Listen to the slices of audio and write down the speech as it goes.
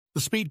The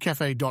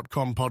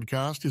SpeedCafe.com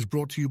podcast is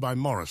brought to you by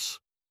Morris,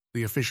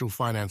 the official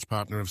finance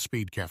partner of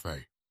Speed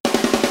Cafe.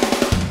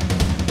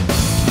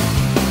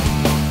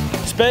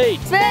 Speed!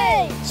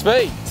 Speed!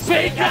 Speed!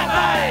 Speed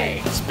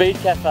Cafe!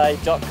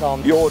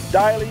 SpeedCafe.com. Your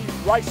daily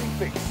racing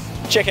fix.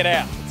 Check it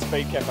out at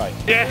Speed Cafe.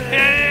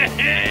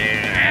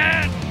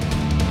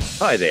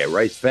 Hi there,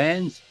 race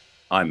fans.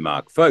 I'm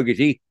Mark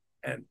Fogarty,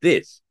 and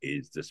this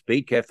is the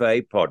Speed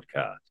Cafe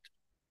podcast.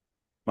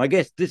 My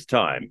guest this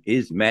time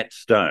is Matt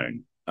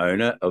Stone,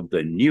 owner of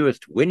the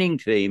newest winning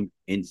team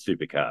in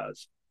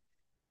Supercars.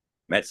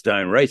 Matt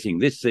Stone Racing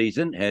this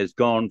season has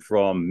gone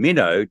from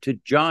minnow to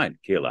giant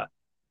killer,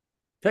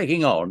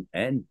 taking on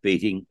and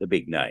beating the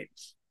big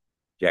names.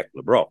 Jack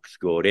LeBrock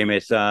scored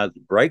MSR's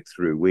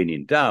breakthrough win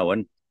in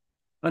Darwin,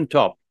 on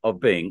top of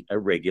being a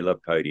regular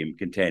podium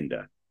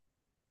contender.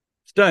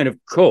 Stone, of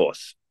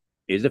course,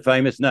 is a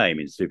famous name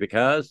in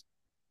Supercars.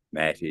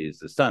 Matt is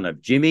the son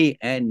of Jimmy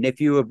and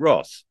nephew of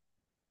Ross,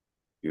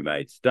 who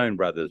made Stone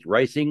Brothers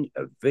Racing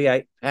a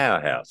V8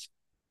 powerhouse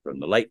from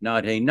the late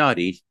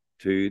 1990s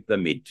to the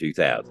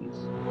mid-2000s.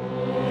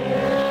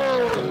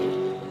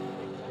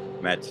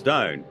 Matt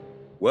Stone,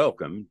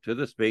 welcome to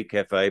the Speed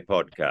Cafe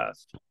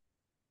podcast.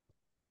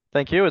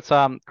 Thank you. It's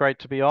great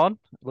to be on.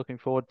 Looking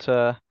forward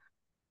to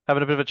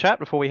having a bit of a chat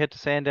before we head to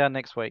Sandown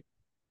next week.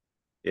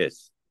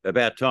 Yes,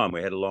 about time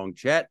we had a long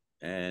chat,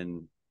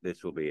 and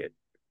this will be it.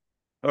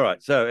 All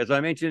right, so as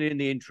I mentioned in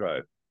the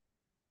intro,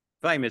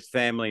 famous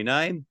family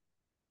name.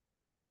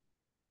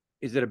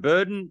 Is it a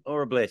burden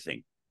or a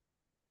blessing?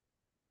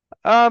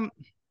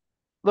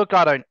 Look,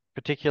 I don't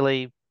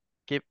particularly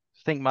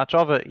think much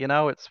of it. You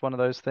know, it's one of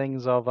those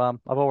things of I've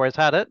always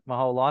had it my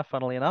whole life,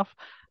 funnily enough.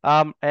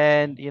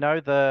 And you know,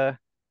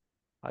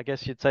 I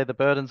guess you'd say the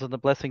burdens and the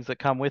blessings that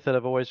come with it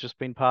have always just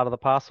been part of the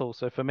parcel.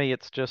 So for me,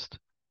 it's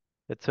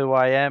who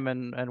I am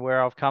and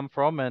where I've come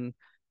from, and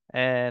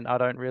I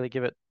don't really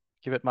give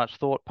it much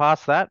thought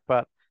past that.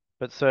 But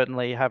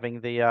certainly having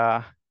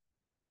the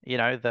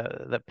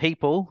the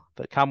people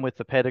that come with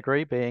the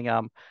pedigree, being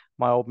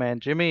my old man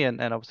Jimmy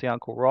and obviously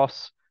Uncle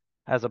Ross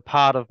as a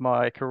part of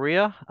my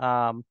career,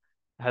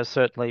 has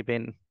certainly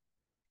been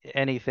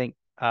anything.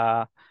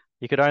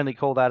 You could only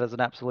call that as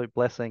an absolute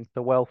blessing.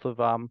 The wealth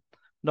of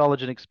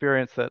knowledge and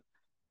experience that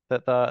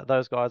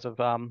those guys have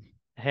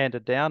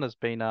handed down has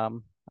been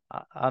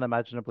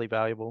unimaginably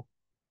valuable.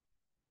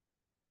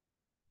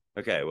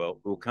 Okay,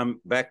 well, we'll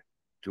come back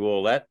to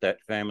all that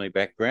family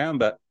background,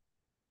 but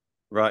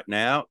right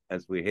now,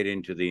 as we head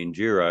into the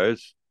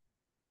Enduros,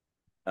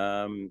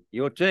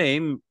 your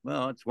team,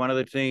 well, it's one of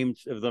the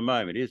teams of the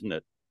moment, isn't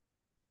it?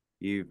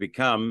 You've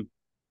become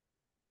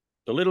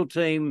the little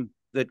team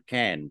that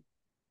can.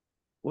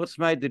 What's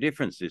made the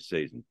difference this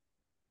season?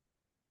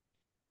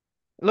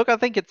 Look, I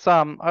think it's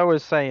I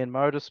always say in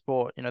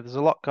motorsport, you know, there's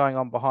a lot going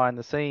on behind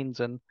the scenes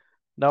and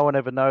no one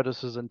ever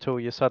notices until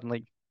you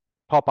suddenly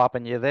pop up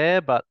and you're there.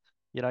 But,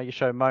 you know, you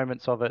show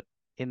moments of it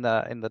in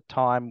the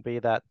time, be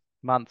that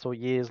months or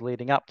years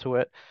leading up to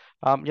it.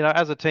 You know,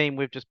 as a team,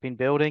 we've just been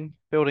building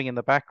in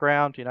the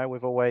background. You know,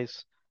 we've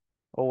always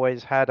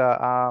had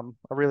a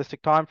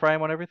realistic time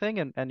frame on everything,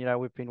 and you know,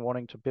 we've been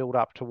wanting to build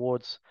up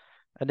towards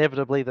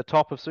inevitably the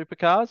top of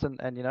Supercars,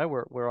 and you know,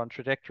 we're on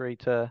trajectory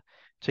to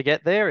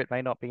get there. It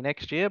may not be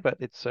next year, but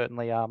it's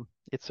certainly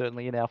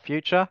in our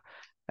future.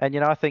 And you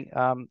know, I think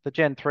the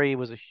Gen 3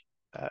 was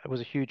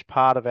a huge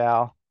part of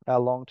our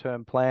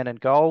long-term plan and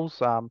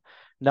goals.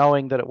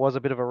 Knowing that it was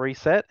a bit of a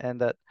reset and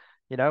that,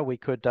 you know, we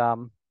could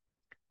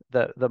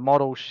the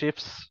model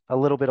shifts a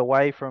little bit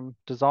away from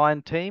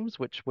design teams,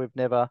 which we've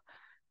never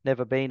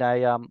been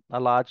a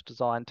large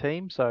design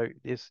team. So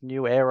this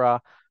new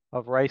era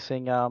of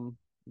racing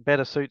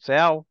better suits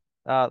the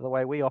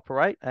way we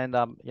operate, and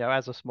you know,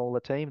 as a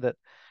smaller team that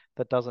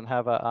doesn't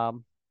have a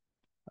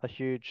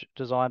huge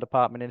design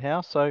department in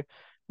house. So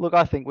look,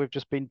 I think we've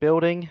just been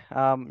building.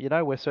 You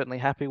know, we're certainly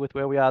happy with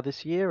where we are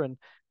this year, and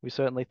we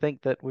certainly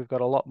think that we've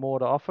got a lot more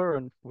to offer,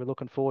 and we're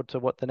looking forward to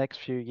what the next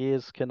few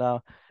years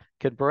can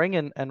bring,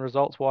 and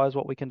results wise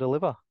what we can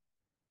deliver.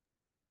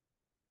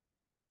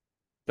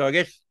 So I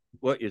guess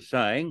what you're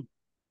saying,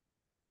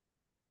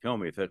 tell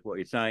me if that's what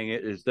you're saying,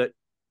 is that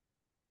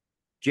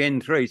Gen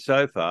 3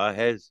 so far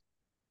has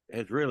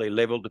really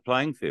leveled the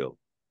playing field.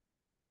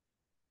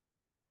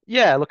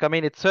 Yeah, look, I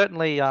mean, it's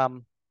certainly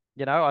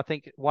you know, I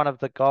think one of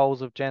the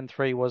goals of Gen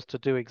 3 was to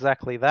do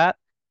exactly that.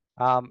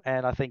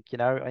 And I think, you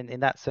know, in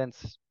that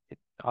sense,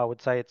 I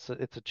would say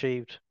it's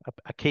achieved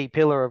a key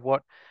pillar of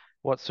what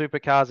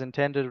Supercars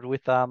intended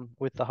with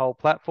the whole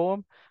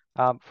platform.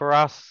 For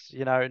us,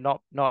 you know,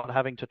 not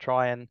having to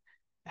try and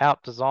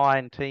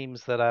out-design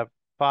teams that are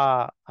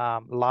far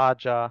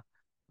larger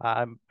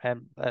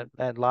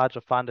and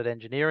larger funded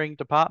engineering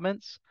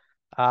departments,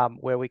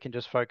 where we can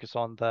just focus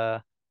on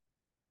the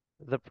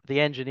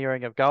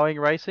engineering of going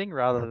racing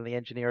rather than the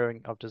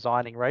engineering of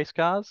designing race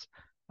cars.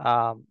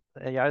 You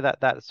know,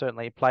 that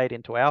certainly played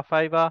into our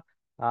favor.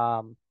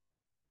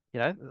 You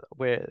know,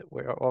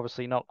 we're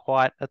obviously not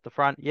quite at the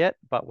front yet,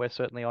 but we're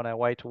certainly on our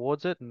way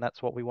towards it, and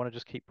that's what we want to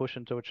just keep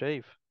pushing to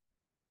achieve.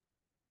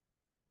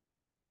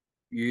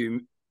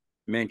 You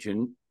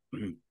mentioned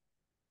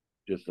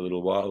just a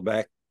little while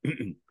back,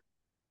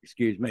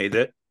 excuse me,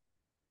 that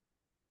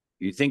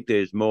you think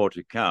there's more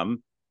to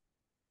come.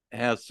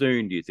 How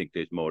soon do you think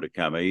there's more to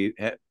come?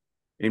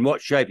 In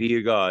what shape are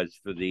you guys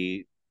for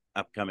the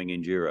upcoming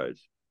Enduros?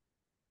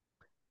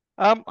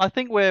 I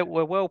think we're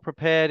well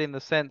prepared in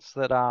the sense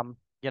that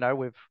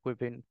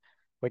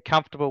we're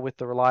comfortable with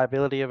the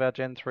reliability of our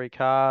Gen 3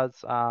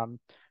 cars.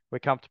 We're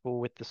comfortable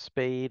with the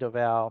speed of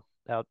our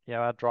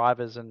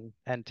drivers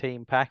and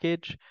team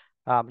package.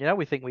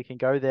 We think we can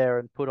go there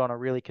and put on a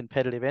really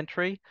competitive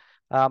entry.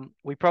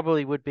 We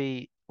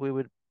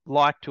would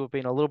like to have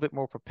been a little bit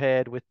more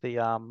prepared with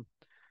the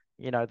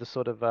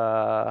sort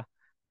of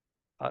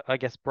I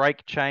guess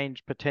brake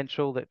change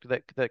potential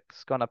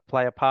that's going to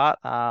play a part.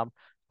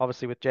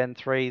 Obviously with Gen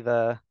 3,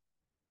 the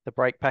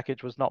brake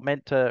package was not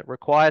meant to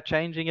require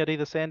changing at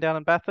either Sandown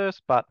and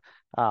Bathurst, but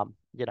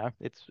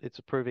it's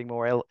proving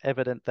more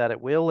evident that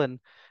it will, and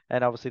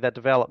obviously that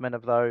development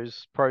of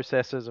those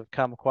processes have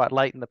come quite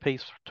late in the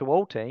piece to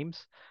all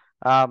teams.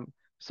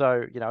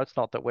 So it's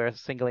not that we're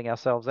singling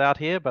ourselves out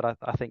here, but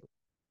I think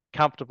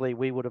comfortably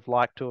we would have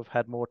liked to have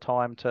had more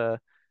time to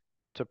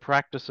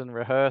practice and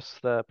rehearse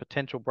the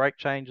potential brake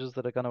changes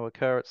that are going to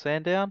occur at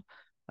Sandown.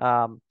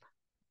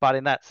 But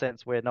in that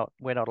sense, we're not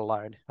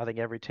alone. I think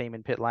every team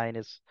in pit lane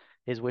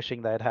is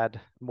wishing they'd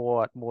had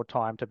more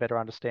time to better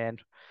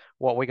understand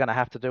what we're going to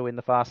have to do in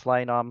the fast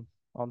lane on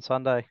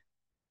Sunday.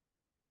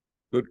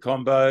 Good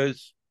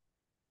combos,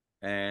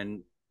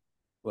 and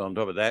well, on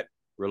top of that,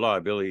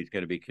 reliability is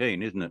going to be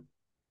keen, isn't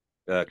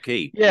it?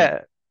 Key.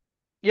 Yeah,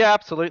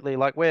 absolutely.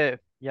 Like we're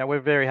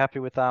very happy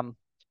with Jaden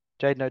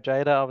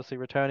Ojeda obviously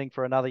returning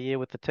for another year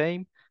with the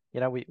team.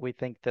 We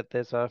think that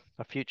there's a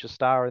future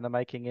star in the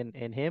making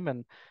in him,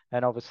 and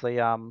obviously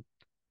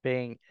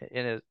being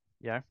in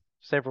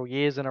several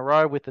years in a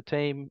row with the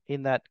team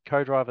in that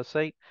co-driver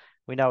seat,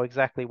 we know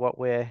exactly what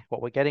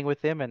we're getting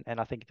with him, and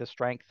I think the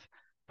strength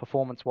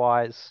performance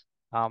wise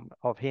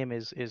of him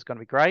is going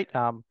to be great.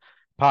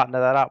 Partner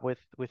that up with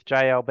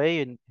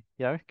JLB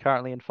and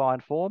currently in fine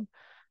form.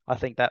 I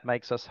think that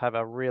makes us have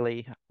a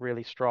really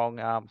strong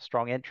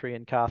entry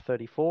in car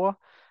 34.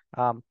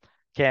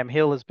 Cam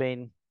Hill has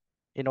been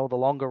in all the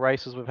longer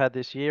races we've had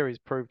this year. He's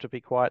proved to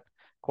be quite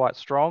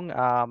strong,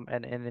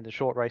 and in the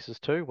short races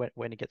too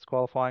when he gets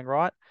qualifying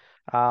right.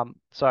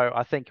 So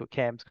I think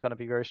Cam's going to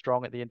be very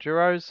strong at the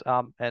Enduros,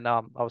 and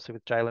obviously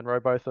with Jalen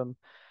Robotham,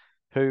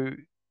 who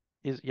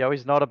is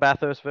he's not a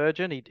Bathurst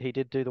virgin. He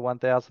did do the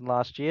 1000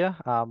 last year,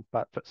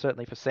 but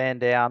certainly for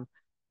Sandown,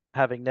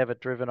 having never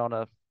driven on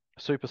a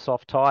super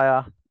soft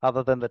tire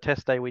other than the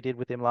test day we did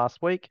with him this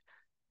week.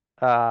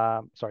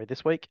 That's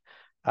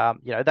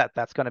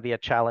going to be a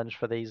challenge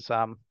for these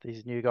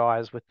new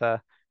guys with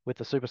the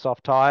super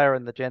soft tire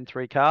and the Gen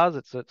 3 cars.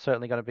 It's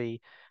certainly going to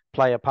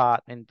play a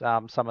part in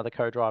some of the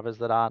co-drivers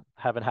that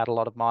haven't had a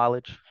lot of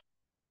mileage.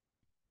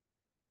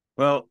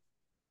 Well,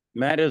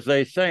 Matt, as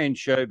they say in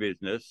show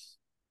business,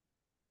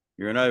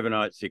 you're an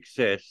overnight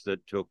success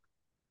that took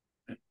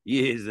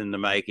years in the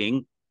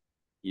making.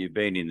 You've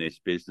been in this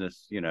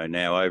business,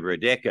 now over a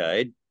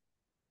decade.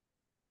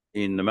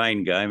 In the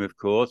main game, of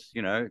course,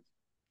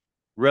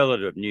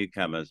 relative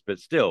newcomers, but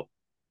still,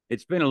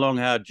 it's been a long,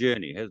 hard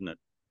journey, hasn't it?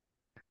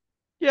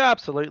 Yeah,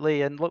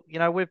 absolutely. And look,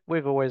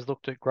 we've always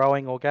looked at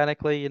growing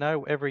organically.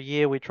 Every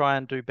year we try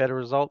and do better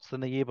results than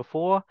the year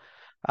before.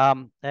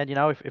 And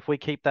if we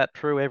keep that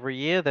true every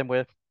year, then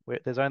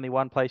there's only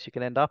one place you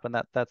can end up, and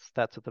that's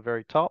at the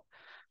very top.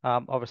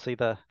 Obviously,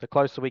 the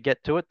closer we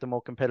get to it, the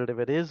more competitive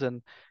it is.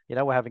 And,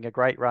 we're having a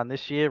great run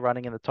this year,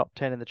 running in the top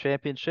 10 in the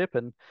championship.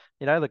 And,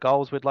 the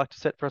goals we'd like to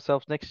set for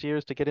ourselves next year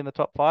is to get in the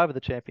top 5 of the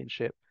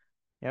championship.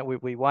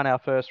 We won our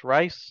first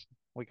race.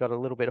 We got a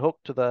little bit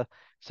hooked to the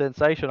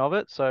sensation of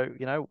it. So,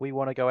 we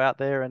want to go out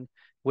there and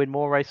win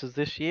more races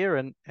this year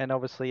and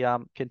obviously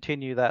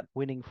continue that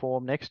winning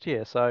form next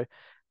year. So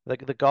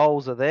the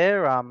goals are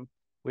there.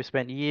 We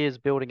spent years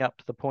building up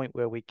to the point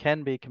where we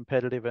can be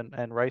competitive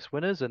and race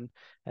winners, and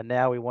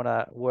now we want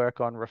to work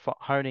on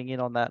honing in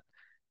on that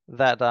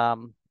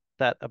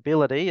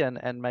ability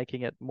and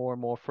making it more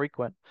and more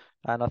frequent.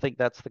 And I think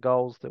that's the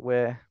goals that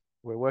we're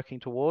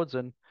working towards,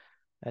 and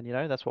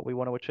that's what we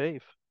want to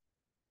achieve.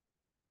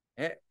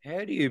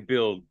 How do you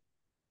build,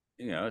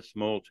 a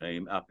small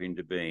team up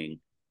into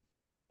being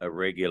a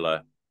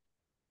regular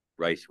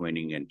race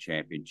winning and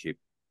championship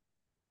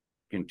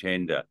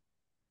contender?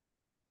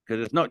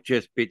 Because it's not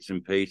just bits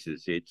and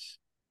pieces. It's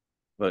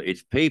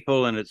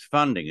people and it's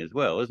funding as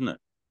well, isn't it?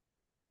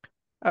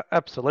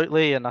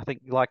 Absolutely. And I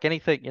think like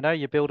anything,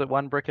 you build it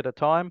one brick at a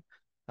time.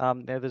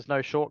 There's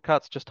no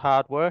shortcuts, just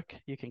hard work.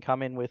 You can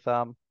come in with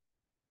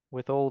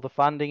all the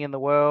funding in the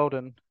world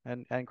and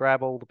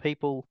grab all the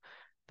people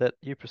that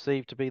you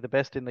perceive to be the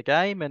best in the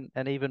game.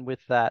 And even with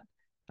that,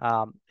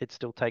 it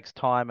still takes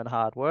time and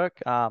hard work.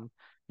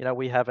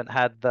 We haven't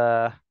had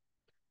the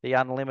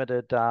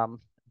unlimited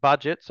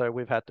budget, so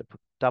we've had to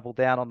double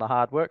down on the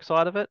hard work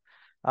side of it.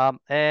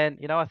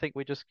 And I think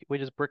we just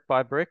brick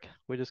by brick,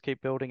 we just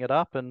keep building it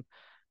up, and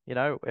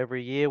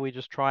every year we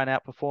just try and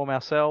outperform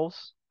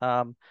ourselves.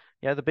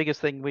 the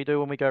biggest thing we do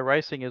when we go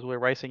racing is we're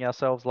racing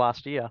ourselves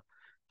last year.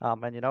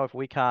 And if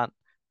we can't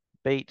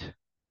beat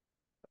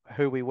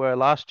who we were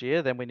last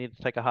year, then we need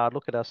to take a hard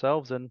look at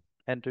ourselves and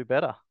do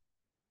better.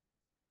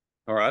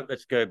 All right,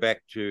 let's go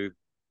back to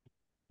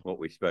what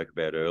we spoke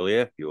about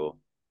earlier, your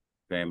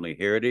family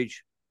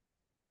heritage,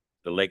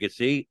 the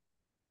legacy.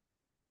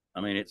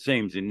 I mean, it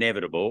seems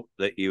inevitable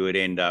that you would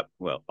end up,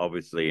 well,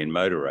 obviously in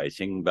motor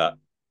racing, but,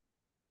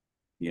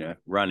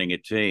 running a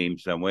team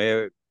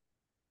somewhere.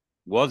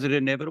 Was it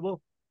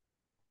inevitable?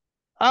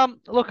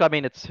 Look, I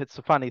mean, it's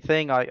a funny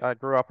thing. I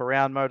grew up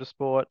around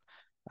motorsport,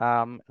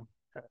 um,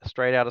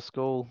 straight out of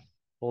school.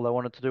 All I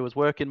wanted to do was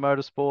work in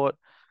motorsport.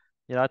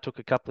 I took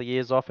a couple of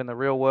years off in the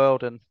real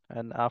world, and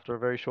after a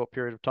very short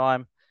period of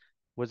time,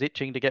 was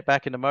itching to get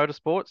back into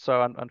motorsport.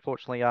 So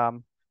unfortunately,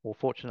 or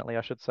fortunately,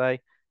 I should say,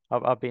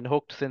 I've been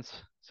hooked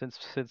since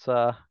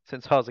I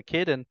was a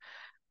kid, and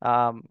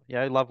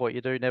love what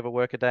you do, never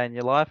work a day in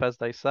your life, as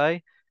they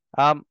say.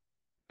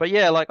 But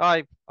yeah, like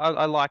I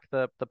like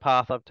the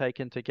path I've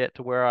taken to get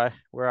to where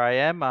I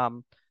am.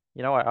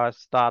 I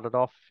started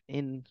off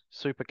in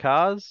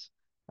supercars,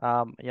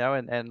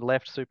 and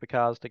left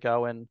supercars to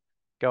go and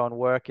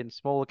work in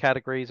smaller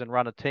categories and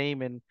run a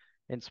team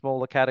in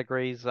smaller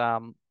categories.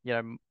 Run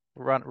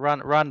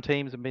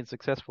teams and been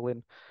successful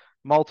in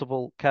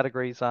multiple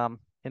categories.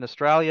 In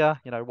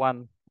Australia,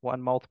 won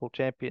multiple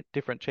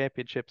different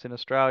championships in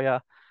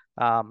Australia.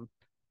 Um,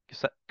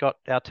 got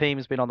our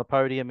team's been on the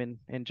podium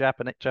in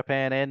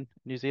Japan and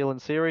New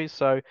Zealand series.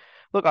 So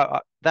look,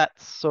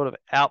 that's sort of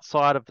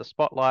outside of the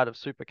spotlight of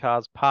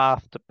supercars.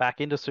 Path to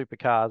back into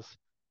supercars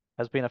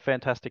has been a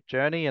fantastic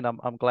journey, and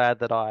I'm glad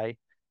that I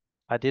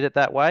did it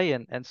that way.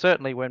 And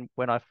certainly when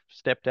I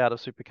stepped out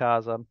of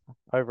supercars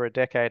over a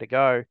decade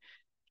ago,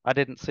 I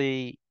didn't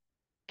see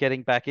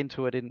getting back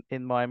into it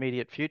in my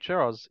immediate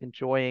future. I was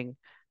enjoying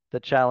the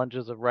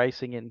challenges of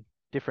racing in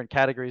different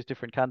categories,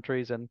 different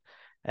countries, and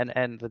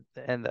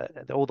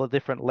all the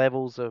different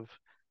levels of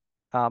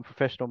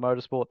professional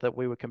motorsport that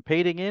we were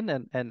competing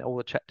in, and all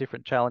the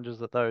different challenges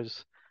that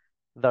those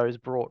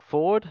brought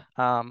forward.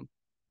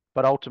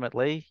 But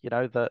ultimately,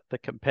 the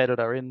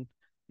competitor in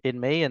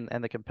me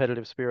and the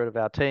competitive spirit of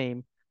our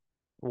team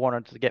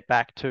wanted to get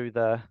back to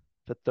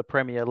the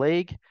Premier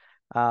League.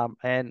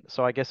 And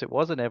so I guess it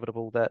was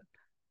inevitable that,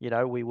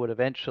 we would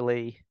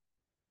eventually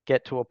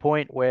get to a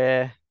point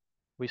where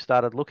we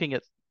started looking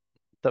at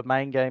the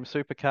main game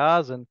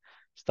supercars and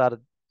started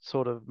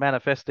sort of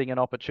manifesting an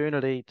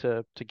opportunity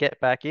to get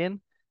back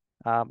in.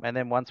 And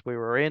then once we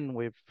were in,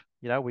 we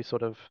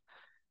sort of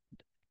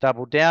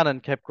doubled down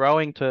and kept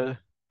growing to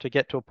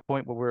get to a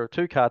point where we're a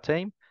two-car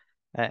team.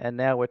 And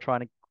now we're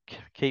trying to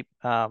keep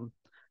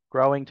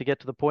growing to get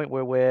to the point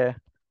where we're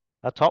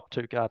a top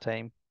two-car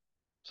team.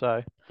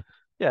 So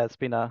yeah, it's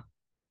been a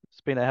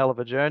hell of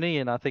a journey,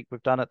 and I think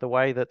we've done it the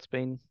way that's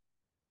been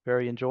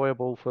very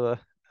enjoyable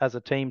as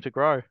a team to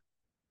grow.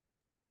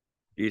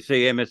 Do you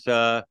see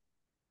MSR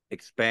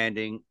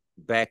expanding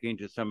back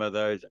into some of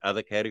those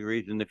other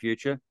categories in the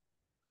future?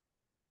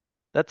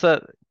 It's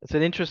an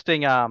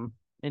interesting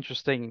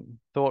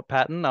thought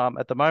pattern.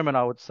 At the moment,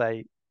 I would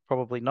say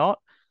probably not.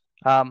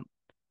 Um,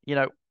 you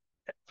know,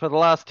 for the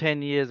last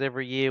 10 years,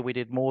 every year we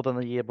did more than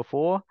the year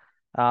before.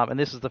 And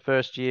this is the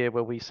first year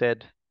where we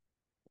said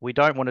we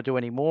don't want to do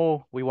any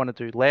more. We want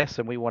to do less,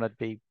 and we want to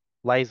be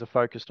laser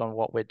focused on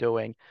what we're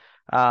doing.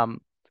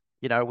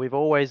 We've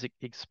always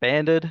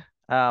expanded,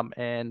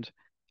 and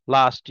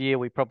last year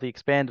we probably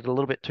expanded a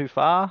little bit too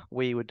far.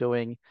 We were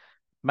doing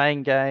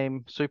main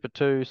game, Super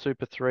 2,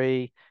 Super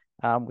 3.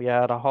 We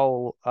had a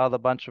whole other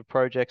bunch of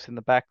projects in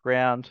the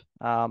background,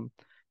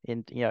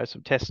 in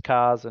some test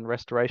cars and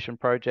restoration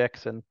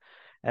projects, and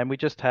we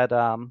just had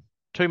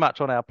too much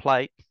on our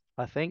plate,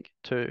 I think,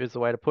 is the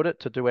way to put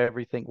it, to do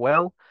everything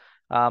well.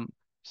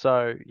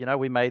 So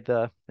we made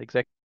the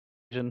executive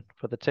decision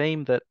for the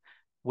team that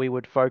we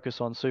would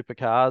focus on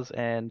supercars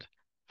and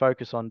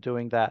focus on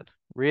doing that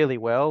really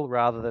well,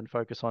 rather than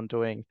focus on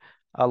doing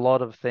a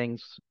lot of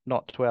things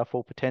not to our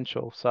full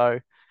potential. So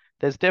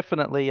there's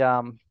definitely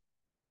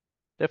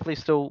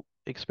still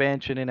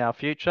expansion in our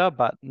future,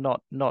 but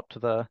not to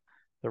the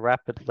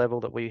rapid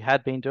level that we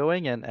had been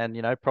doing,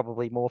 and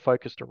probably more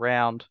focused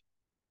around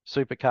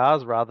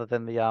supercars rather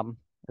than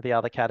the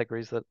other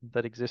categories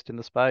that exist in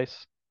the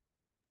space.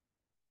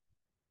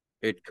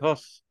 It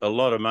costs a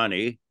lot of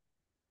money,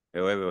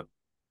 however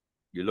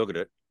you look at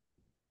it,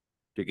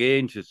 to get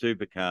into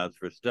supercars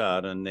for a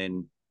start and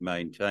then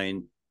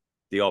maintain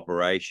the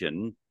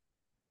operation.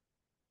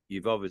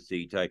 You've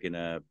obviously taken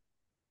a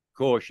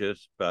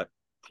cautious but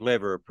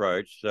clever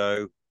approach,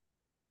 so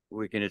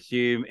we can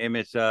assume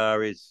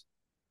MSR is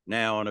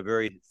now on a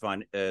very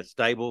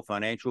stable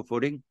financial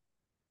footing.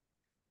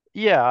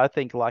 Yeah, I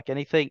think like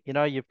anything,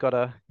 you've got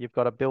to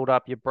build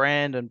up your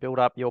brand and build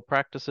up your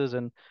practices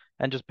and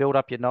just build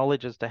up your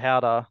knowledge as to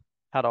how to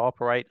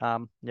operate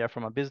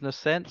from a business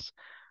sense.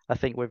 I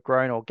think we've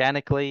grown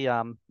organically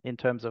in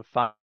terms of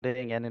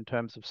funding and in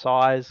terms of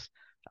size.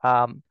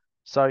 So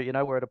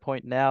we're at a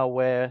point now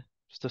where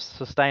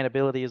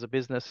sustainability as a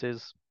business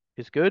is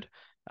good.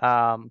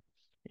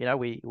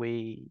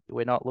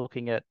 we're not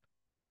looking at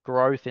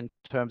growth in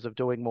terms of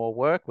doing more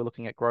work. We're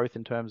looking at growth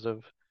in terms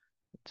of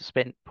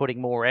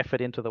putting more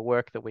effort into the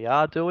work that we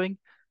are doing.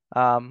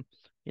 The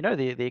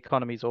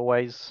economy's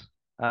always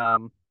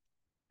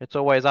it's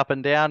always up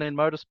and down in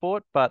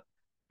motorsport, but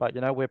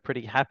we're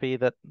pretty happy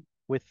that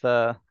with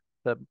the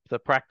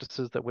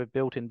practices that we've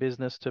built in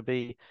business to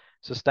be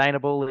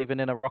sustainable even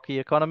in a rocky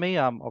economy.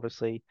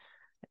 Obviously,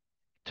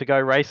 to go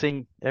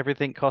racing,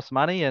 everything costs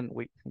money, and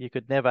you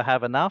could never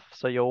have enough,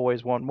 so you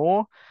always want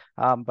more.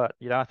 But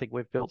I think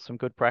we've built some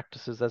good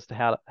practices as to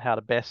how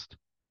to best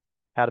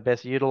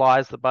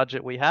utilize the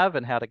budget we have,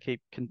 and how to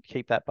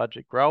keep that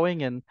budget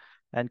growing,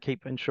 and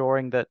keep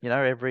ensuring that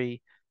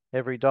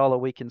every dollar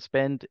we can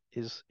spend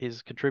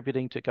is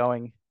contributing to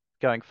going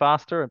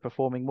faster and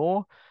performing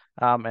more.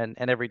 And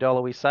every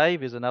dollar we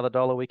save is another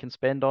dollar we can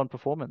spend on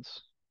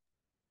performance.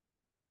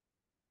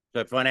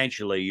 So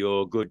financially,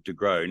 you're good to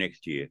grow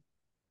next year.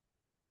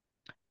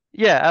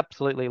 Yeah,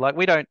 absolutely. Like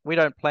we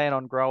don't plan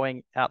on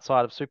growing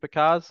outside of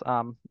supercars.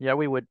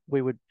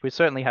 We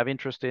certainly have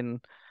interest in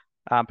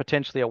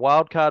potentially a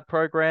wildcard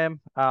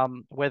program.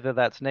 Whether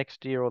that's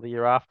next year or the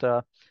year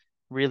after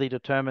really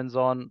determines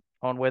on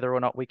whether or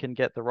not we can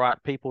get the right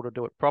people to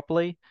do it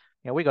properly.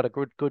 We got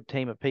a good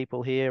team of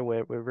people here.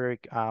 We're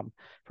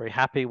very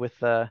happy with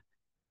a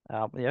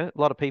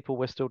lot of people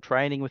we're still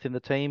training within the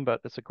team, but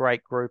it's a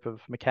great group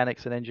of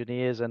mechanics and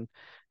engineers and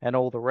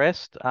all the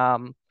rest.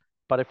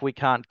 But if we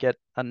can't get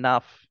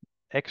enough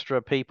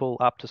extra people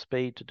up to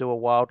speed to do a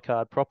wild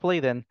card properly,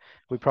 then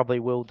we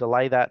probably will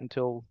delay that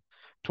until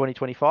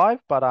 2025.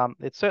 But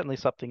it's certainly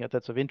something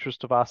that's of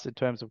interest of us in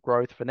terms of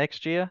growth for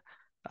next year.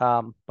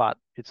 But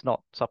it's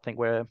not something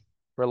we're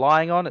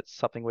relying on. It's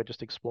something we're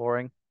just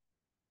exploring.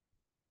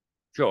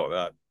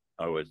 Sure.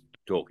 I was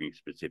talking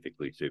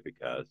specifically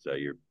supercars. So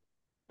you're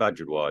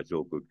budget-wise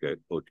all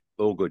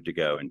good to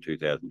go in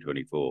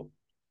 2024.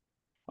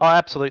 Oh,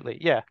 absolutely.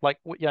 Yeah. Like,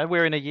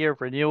 we're in a year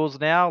of renewals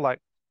now. Like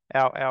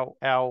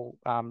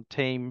our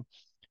team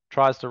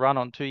tries to run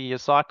on 2-year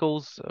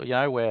cycles,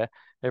 where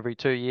every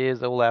 2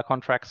 years all our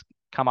contracts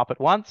come up at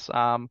once.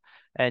 And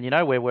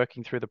we're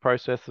working through the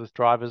process with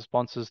drivers,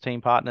 sponsors,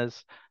 team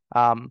partners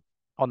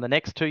on the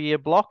next 2-year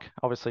block.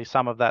 Obviously,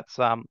 some of that's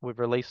we've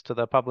released to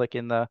the public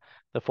in the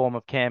form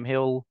of Cam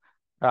Hill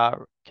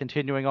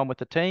continuing on with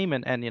the team,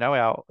 and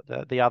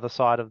the other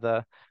side of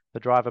the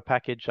driver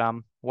package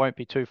won't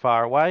be too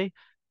far away.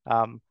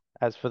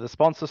 As for the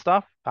sponsor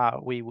stuff,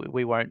 we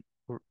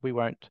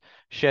won't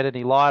shed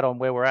any light on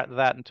where we're at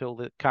that until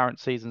the current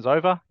season's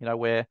over.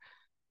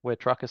 We're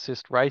truck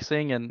assist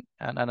racing, and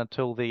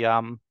until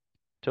the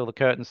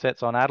curtain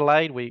sets on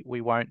Adelaide,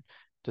 we won't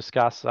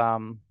discuss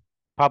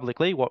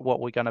publicly what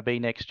we're going to be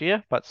next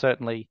year. But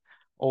certainly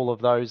all of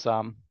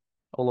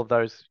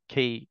those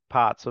key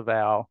parts of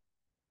our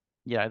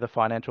the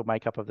financial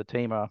makeup of the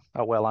team are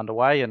well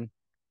underway, and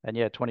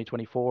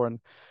 2024 and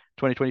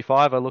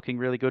 2025 are looking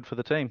really good for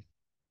the team.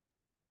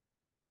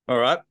 All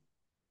right.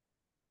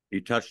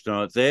 You touched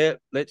on it there.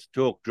 Let's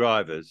talk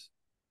drivers,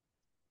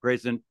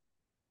 present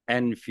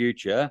and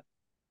future,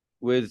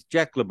 with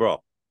Jack Le Brocq.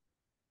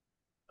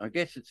 I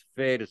guess it's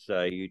fair to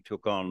say you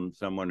took on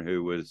someone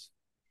who was,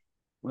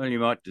 well, you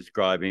might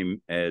describe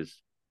him as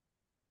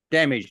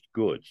damaged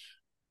goods.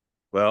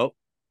 Well,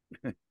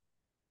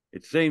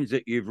 it seems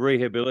that you've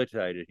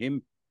rehabilitated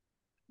him.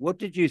 What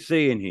did you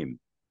see in him?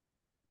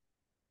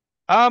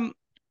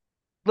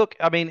 Look,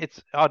 I mean,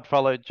 I'd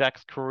followed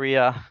Jack's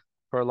career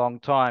for a long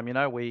time.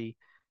 We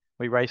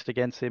raced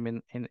against him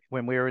in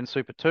when we were in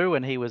Super 2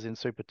 and he was in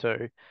Super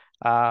 2.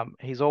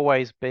 He's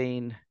always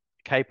been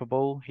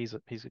capable. He's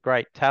a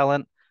great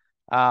talent.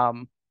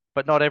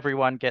 But not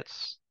everyone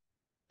gets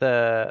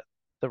the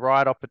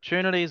right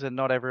opportunities, and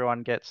not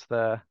everyone gets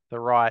the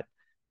right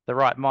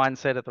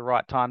mindset at the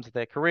right times of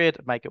their career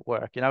to make it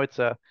work. It's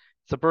a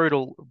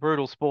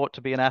brutal sport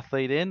to be an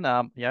athlete in.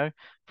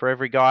 For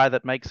every guy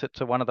that makes it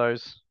to one of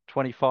those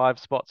 25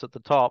 spots at the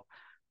top,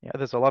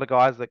 there's a lot of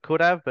guys that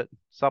could have, but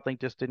something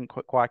just didn't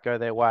quite go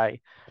their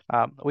way.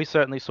 We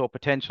certainly saw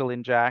potential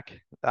in Jack.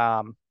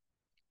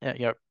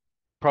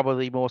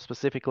 Probably more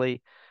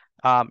specifically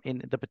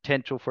in the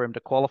potential for him to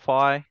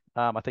qualify.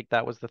 I think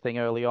that was the thing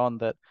early on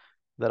that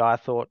I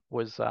thought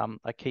was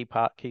a key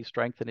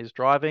strength in his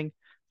driving.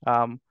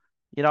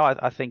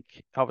 I think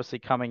obviously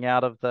coming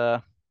out of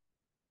the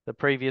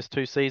previous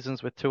 2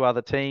 seasons with 2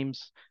 other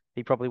teams,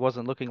 he probably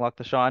wasn't looking like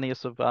the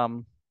shiniest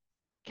of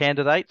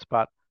candidates,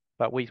 but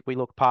we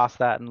looked past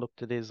that and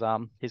looked at his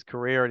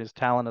career and his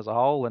talent as a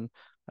whole, and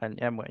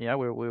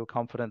we were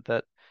confident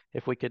that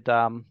if we could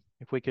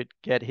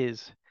get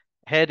his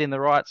head in the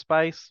right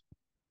space,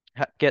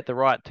 get the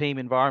right team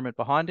environment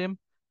behind him,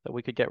 that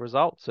we could get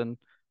results. And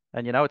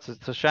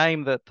it's a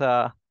shame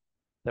that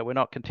we're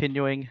not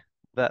continuing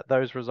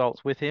those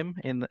results with him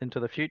into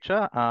the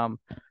future.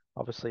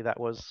 Obviously that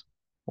was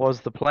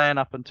the plan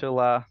up until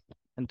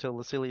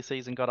the silly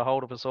season got a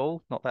hold of us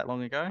all not that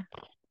long ago.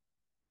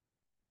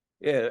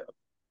 Yeah,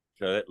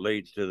 so that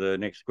leads to the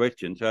next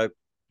question. So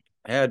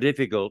how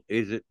difficult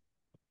is it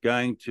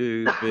going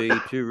to be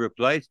to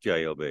replace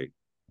JLB?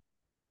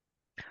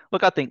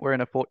 Look, I think we're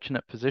in a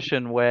fortunate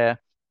position where,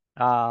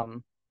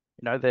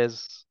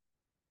 there's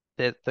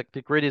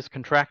the grid is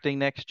contracting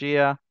next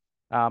year.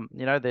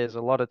 There's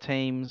a lot of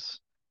teams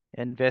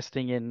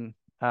investing in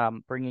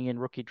bringing in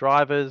rookie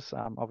drivers.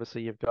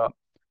 Obviously, you've got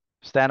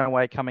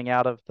Stanaway coming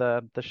out of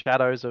the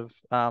shadows of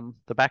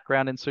the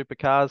background in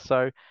supercars.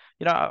 So,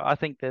 I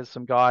think there's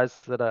some guys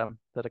that are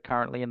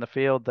currently in the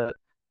field that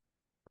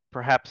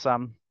perhaps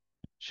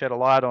shed a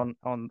light on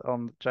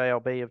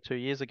JLB of 2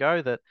 years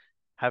ago that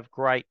have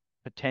great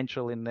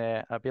potential in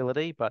their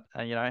ability, but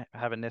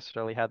haven't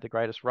necessarily had the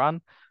greatest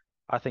run.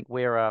 I think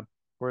we're a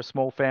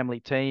small family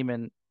team,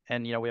 and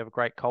we have a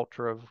great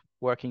culture of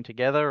working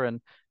together,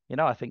 and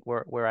I think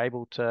we're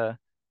able to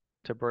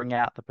bring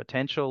out the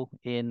potential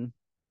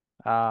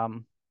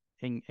um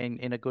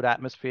in a good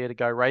atmosphere to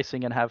go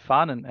racing and have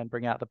fun, and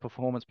bring out the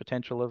performance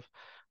potential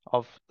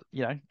of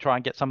try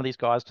and get some of these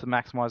guys to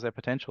maximize their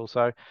potential.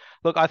 So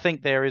look, I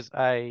think there is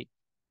a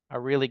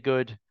really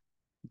good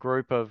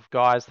group of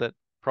guys that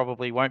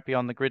probably won't be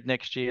on the grid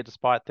next year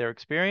despite their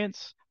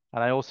experience.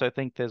 And I also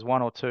think there's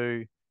one or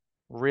two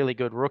really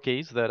good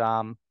rookies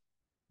that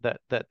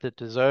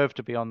deserve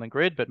to be on the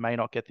grid but may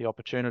not get the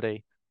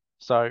opportunity.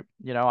 So,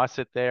 I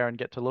sit there and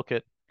get to look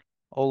at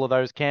all of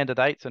those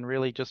candidates and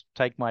really just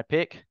take my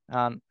pick.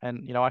 And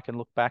I can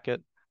look back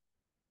at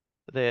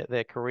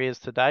their careers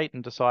to date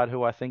and decide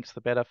who I think's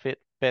the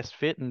best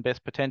fit and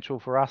best potential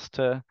for us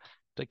to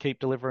keep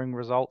delivering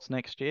results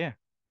next year.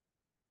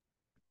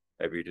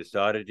 Have you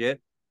decided yet?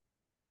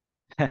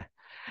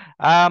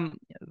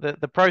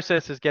 The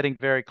process is getting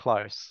very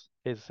close,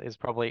 is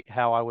probably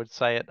how I would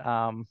say it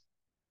on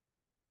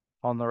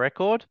the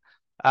record.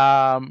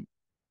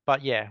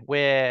 But yeah,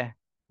 we're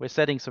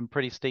setting some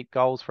pretty steep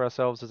goals for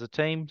ourselves as a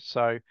team.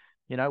 So,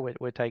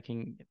 we're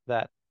taking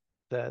that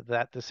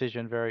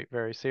decision very,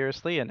 very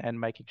seriously, and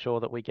making sure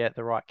that we get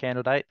the right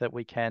candidate that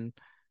we can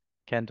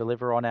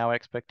deliver on our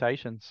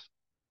expectations.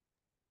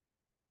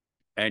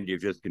 And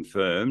you've just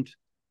confirmed,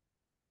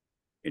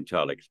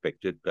 entirely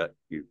expected, but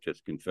you've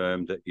just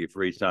confirmed that you've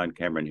re-signed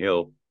Cameron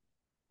Hill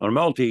on a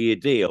multi-year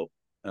deal.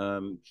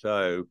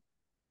 So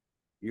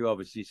you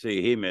obviously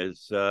see him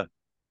as a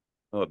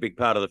big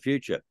part of the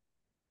future.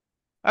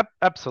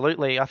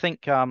 Absolutely. I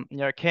think,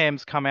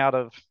 Cam's come out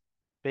of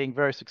being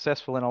very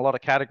successful in a lot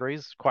of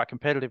categories, quite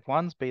competitive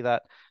ones, be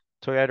that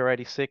Toyota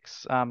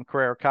 86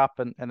 Carrera Cup,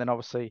 and then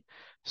obviously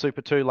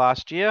Super 2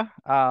 last year.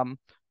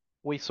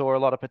 We saw a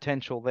lot of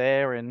potential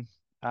there, and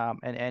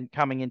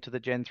coming into the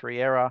Gen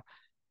 3 era,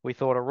 we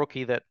thought a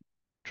rookie that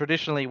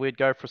traditionally we'd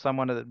go for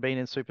someone that had been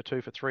in Super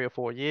 2 for 3 or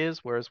 4 years,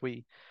 whereas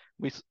we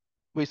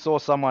saw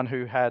someone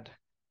who had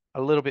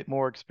a little bit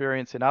more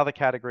experience in other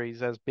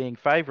categories as being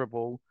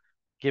favourable,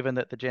 given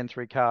that the Gen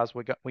 3 cars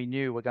we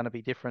knew were going to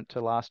be different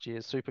to last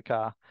year's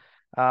supercar.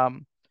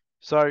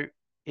 So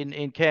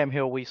in Cam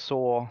Hill, we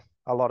saw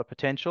a lot of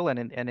potential,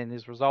 and in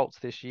his results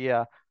this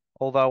year,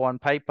 although on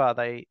paper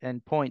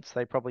and points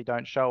they probably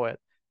don't show it,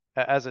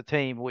 as a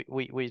team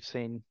we've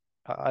seen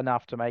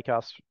enough to make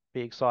us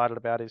be excited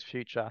about his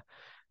future.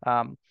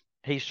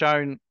 He's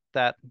shown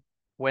that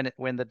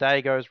when the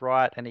day goes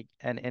right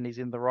and he's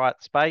in the right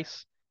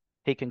space,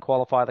 he can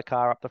qualify the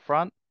car up the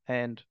front.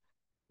 And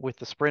with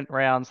the sprint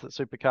round formats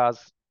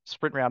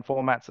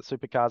that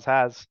Supercars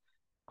has,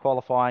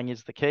 qualifying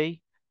is the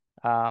key.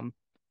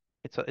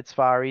 It's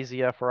far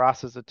easier for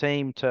us as a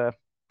team to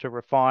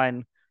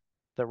refine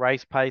the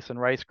race pace and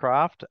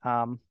racecraft,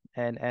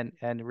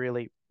 and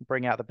really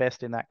bring out the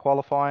best in that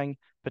qualifying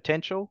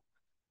potential.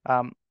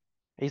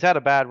 He's had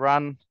a bad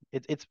run.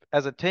 It's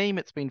as a team,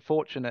 it's been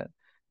fortunate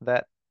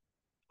that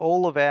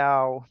all of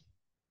our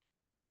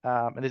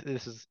and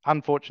this is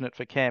unfortunate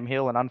for Cam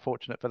Hill and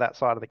unfortunate for that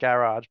side of the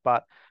garage,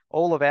 but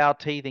all of our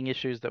teething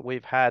issues that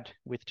we've had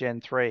with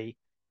Gen 3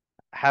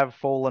 have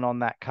fallen on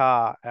that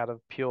car out of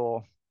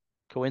pure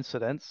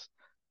coincidence.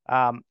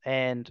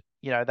 And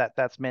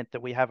that's meant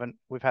that we've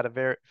had a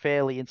very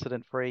fairly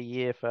incident-free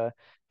year for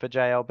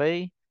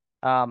JLB,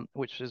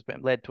 which has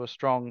led to a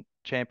strong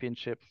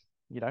championship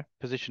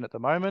position at the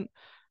moment.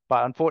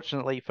 But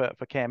unfortunately for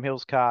Cam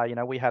Hill's car,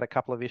 we had a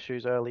couple of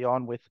issues early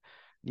on with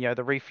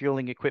the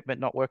refueling equipment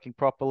not working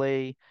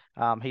properly.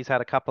 He's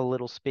had a couple of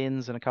little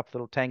spins and a couple of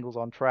little tangles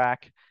on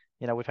track.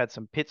 We've had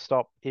some pit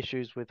stop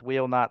issues with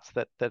wheel nuts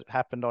that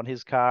happened on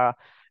his car.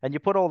 And you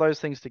put all those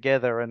things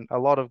together, and a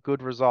lot of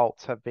good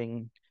results have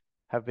been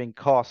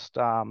cost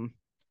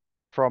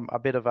from a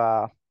bit of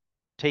a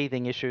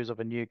teething issues of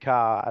a new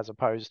car, as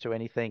opposed to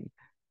anything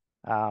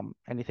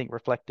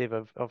reflective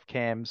of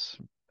Cam's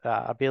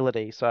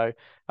ability. So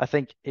I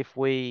think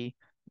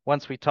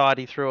once we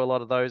tidy through a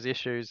lot of those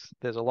issues,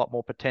 there's a lot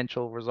more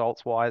potential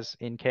results-wise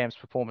in Cam's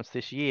performance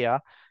this year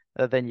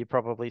than you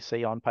probably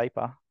see on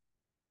paper.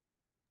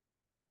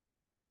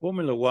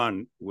 Formula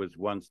One was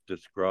once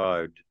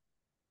described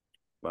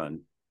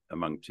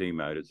among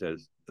team owners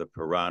as the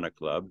Piranha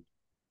Club.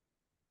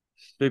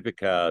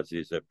 Supercars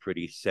is a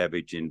pretty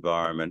savage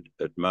environment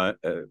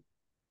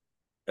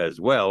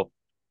as well.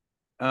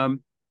 Have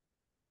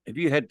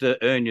you had to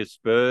earn your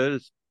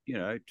spurs,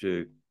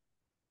 to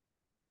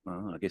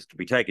I guess, to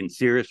be taken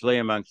seriously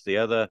amongst the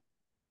other,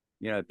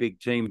 big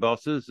team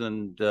bosses.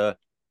 And do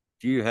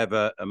you have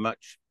a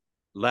much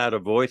louder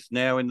voice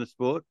now in the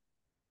sport?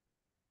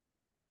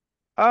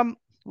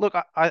 Look,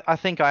 I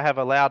think I have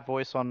a loud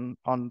voice on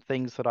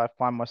things that I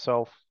find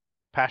myself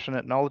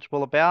passionate,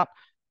 knowledgeable about.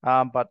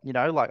 But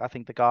I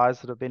think the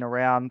guys that have been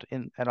around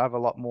and have a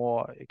lot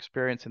more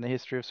experience in the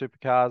history of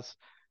supercars,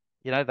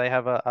 they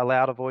have a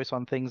louder voice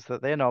on things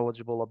that they're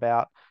knowledgeable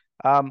about.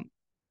 Um,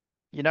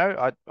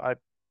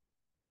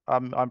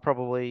 I'm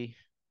probably,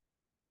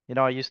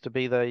 I used to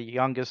be the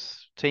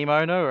youngest team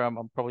owner.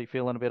 I'm probably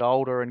feeling a bit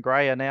older and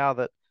grayer now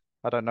that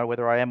I don't know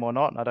whether I am or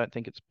not, and I don't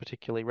think it's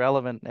particularly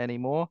relevant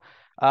anymore.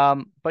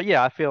 But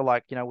yeah, I feel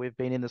like, we've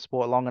been in the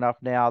sport long enough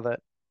now that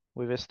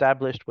we've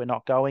established we're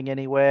not going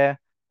anywhere.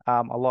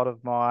 A lot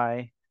of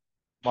my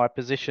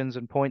positions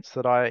and points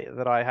that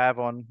I have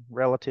on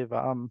relative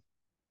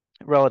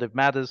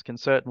matters can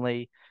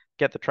certainly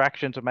get the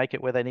traction to make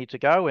it where they need to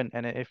go. And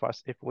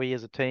if we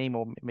as a team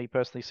or me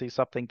personally see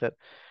something that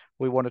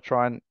we want to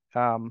try and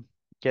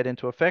get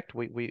into effect,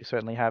 we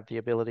certainly have the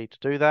ability to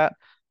do that.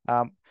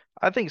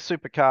 I think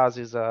Supercars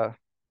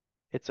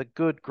it's a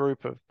good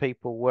group of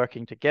people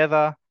working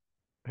together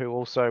who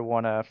also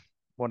want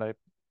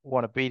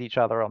to beat each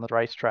other on the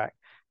racetrack.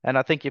 And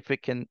I think if you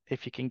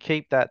can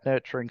keep that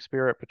nurturing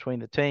spirit between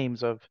the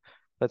teams of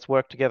let's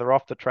work together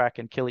off the track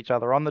and kill each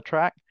other on the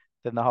track,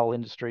 then the whole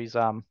industry's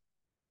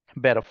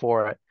better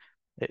for it.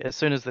 As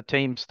soon as the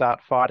teams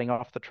start fighting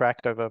off the track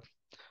over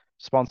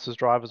sponsors,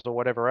 drivers, or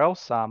whatever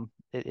else,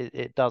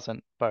 it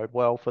doesn't bode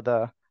well for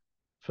the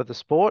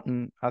sport.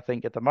 And I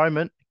think at the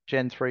moment,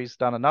 Gen 3's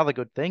done another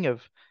good thing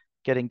of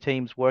getting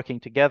teams working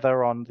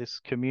together on this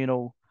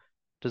communal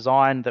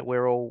design that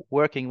we're all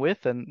working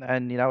with,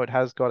 and it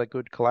has got a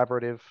good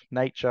collaborative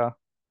nature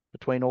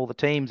between all the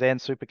teams and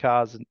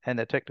supercars and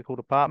their technical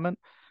department.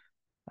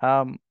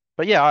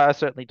 But yeah, I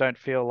certainly don't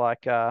feel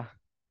like I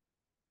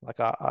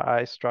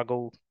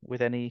struggle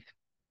with any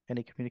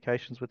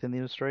communications within the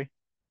industry.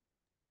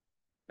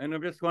 And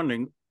I'm just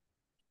wondering,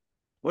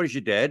 what does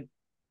your dad,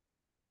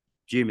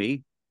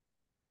 Jimmy,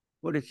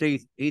 what does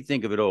he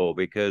think of it all?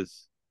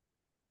 Because,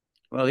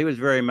 well, he was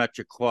very much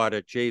a quiet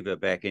achiever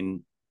back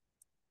in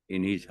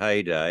his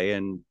heyday,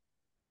 and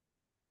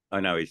I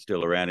know he's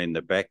still around in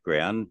the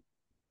background.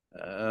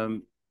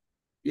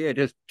 Yeah,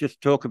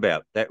 just talk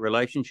about that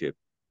relationship.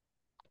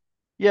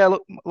 Yeah,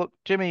 look,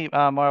 Jimmy,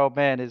 my old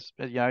man is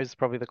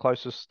probably the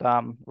closest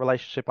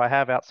relationship I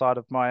have outside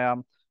of my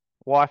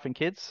wife and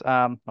kids.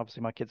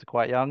 Obviously my kids are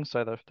quite young,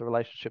 so the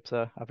relationships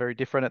are very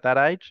different at that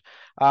age.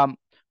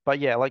 But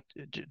yeah, like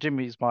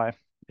Jimmy is my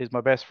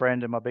best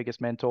friend and my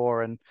biggest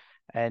mentor, and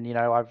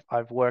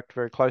I've worked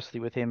very closely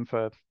with him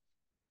for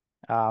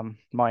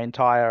my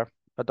entire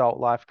adult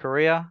life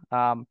career.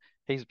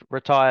 He's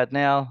retired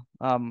now,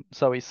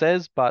 so he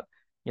says, but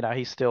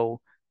he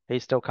still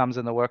comes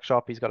in the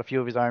workshop. He's got a few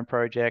of his own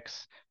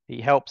projects.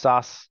 He helps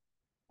us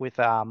with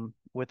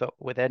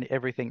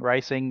everything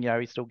racing.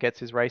 He still gets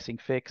his racing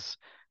fix.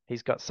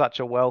 He's got such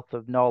a wealth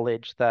of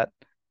knowledge that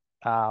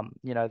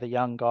the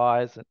young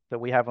guys that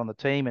we have on the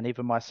team and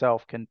even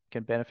myself can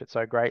benefit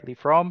so greatly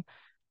from.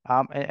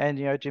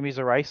 And Jimmy's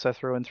a racer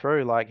through and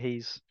through. Like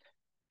he's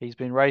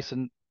been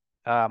racing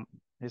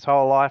his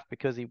whole life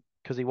because he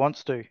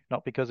wants to,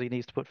 not because he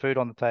needs to put food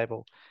on the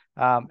table.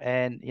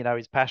 And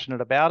he's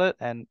passionate about it,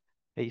 and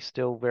he's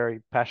still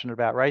very passionate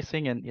about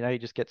racing, and he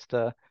just gets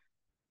to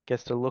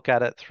look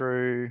at it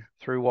through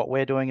what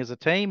we're doing as a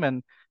team,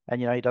 and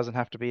he doesn't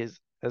have to be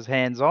as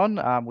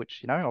hands-on,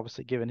 which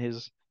obviously given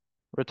his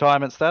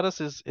retirement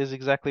status is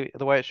exactly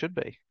the way it should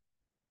be.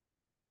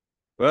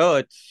 Well,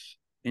 it's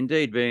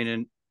indeed been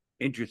an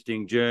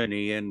interesting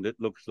journey, and it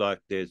looks like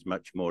there's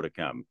much more to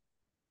come.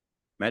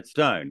 Matt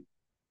Stone,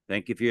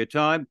 thank you for your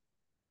time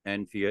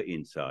and for your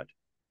insight.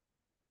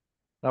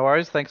 No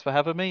worries. Thanks for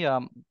having me.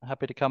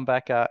 Happy to come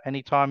back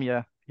anytime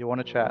you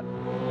want to chat.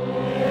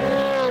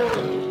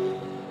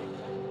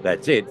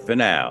 That's it for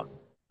now.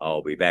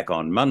 I'll be back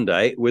on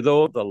Monday with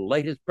all the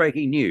latest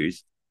breaking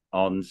news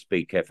on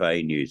Speed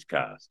Cafe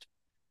Newscast.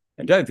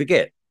 And don't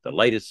forget the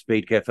latest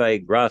Speed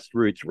Cafe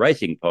Grassroots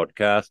Racing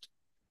podcast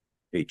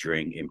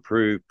featuring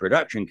improved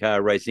production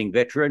car racing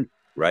veteran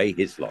Ray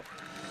Hislop.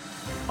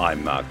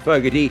 I'm Mark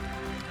Fogarty.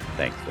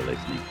 Thanks for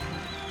listening.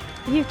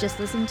 You've just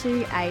listened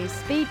to a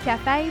Speed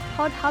Cafe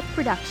Pod Hub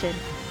production.